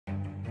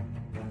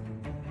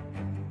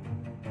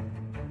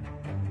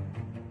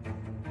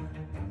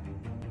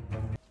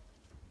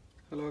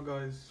Hello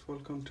guys,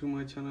 welcome to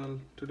my channel.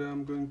 Today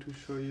I'm going to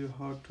show you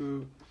how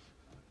to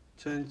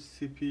change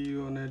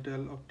CPU on a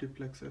Dell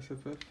Optiplex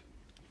SFF.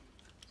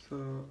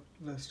 So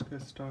let's get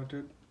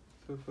started.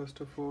 So first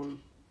of all,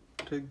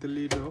 take the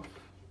lid off.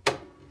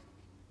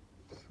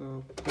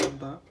 So pull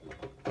that,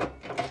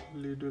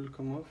 lid will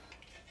come off.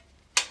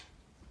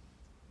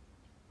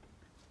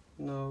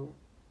 Now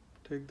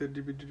take the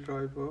DVD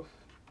drive off.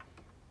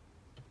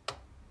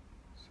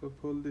 So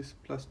pull this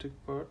plastic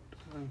part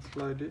and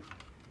slide it.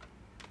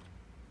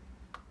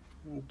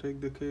 And take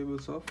the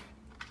cables off.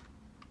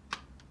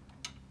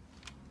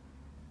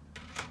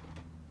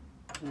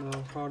 Now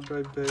hard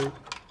drive bay,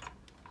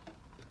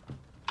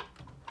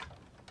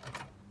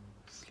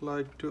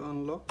 slide to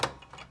unlock,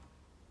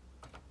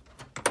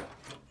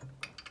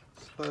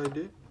 slide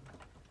it,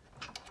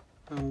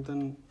 and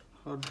then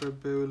hard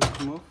drive bay will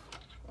come off.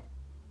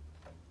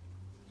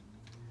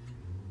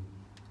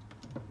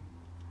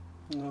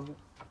 Now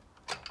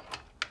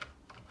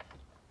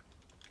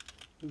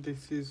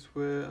this is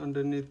where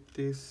underneath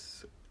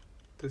this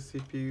the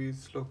CPU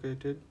is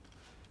located,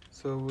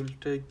 so we'll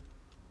take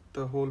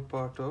the whole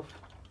part off.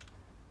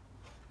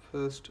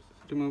 First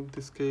remove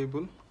this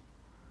cable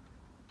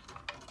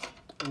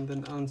and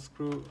then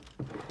unscrew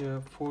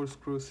here 4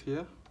 screws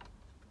here,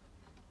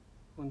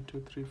 1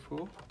 2 3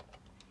 4.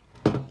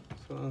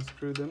 So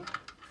unscrew them.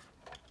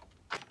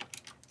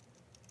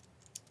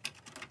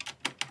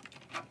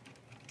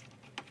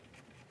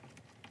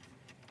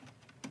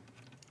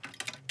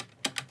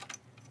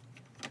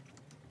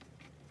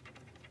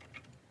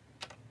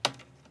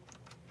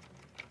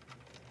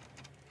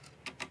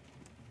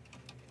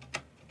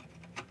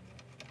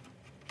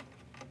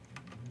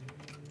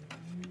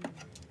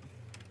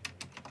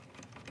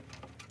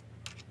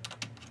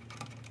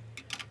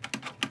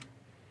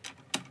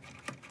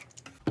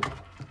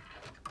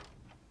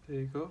 There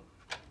you go,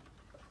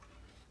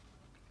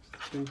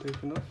 it's been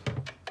taken off.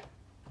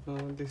 Now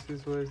this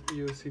is where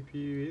your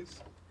CPU is.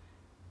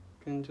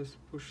 You can just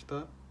push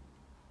that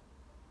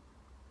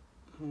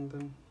and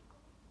then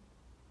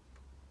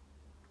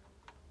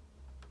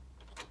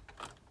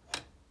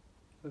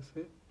that's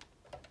it.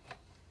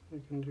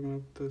 You can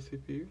remove the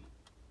CPU.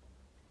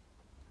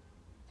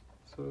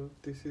 So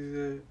this is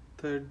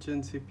a 3rd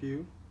gen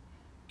CPU.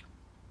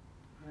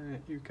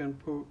 You can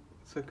put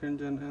 2nd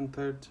gen and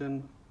 3rd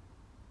gen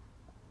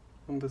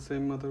on the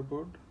same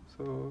motherboard.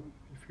 So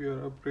if you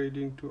are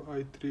upgrading to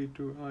i3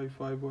 to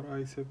i5 or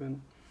i7, you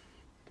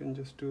can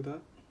just do that.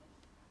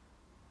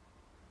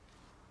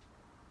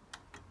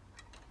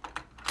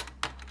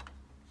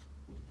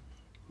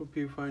 Hope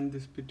you find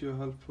this video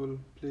helpful.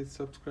 Please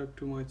subscribe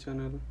to my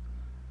channel.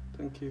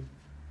 Thank you.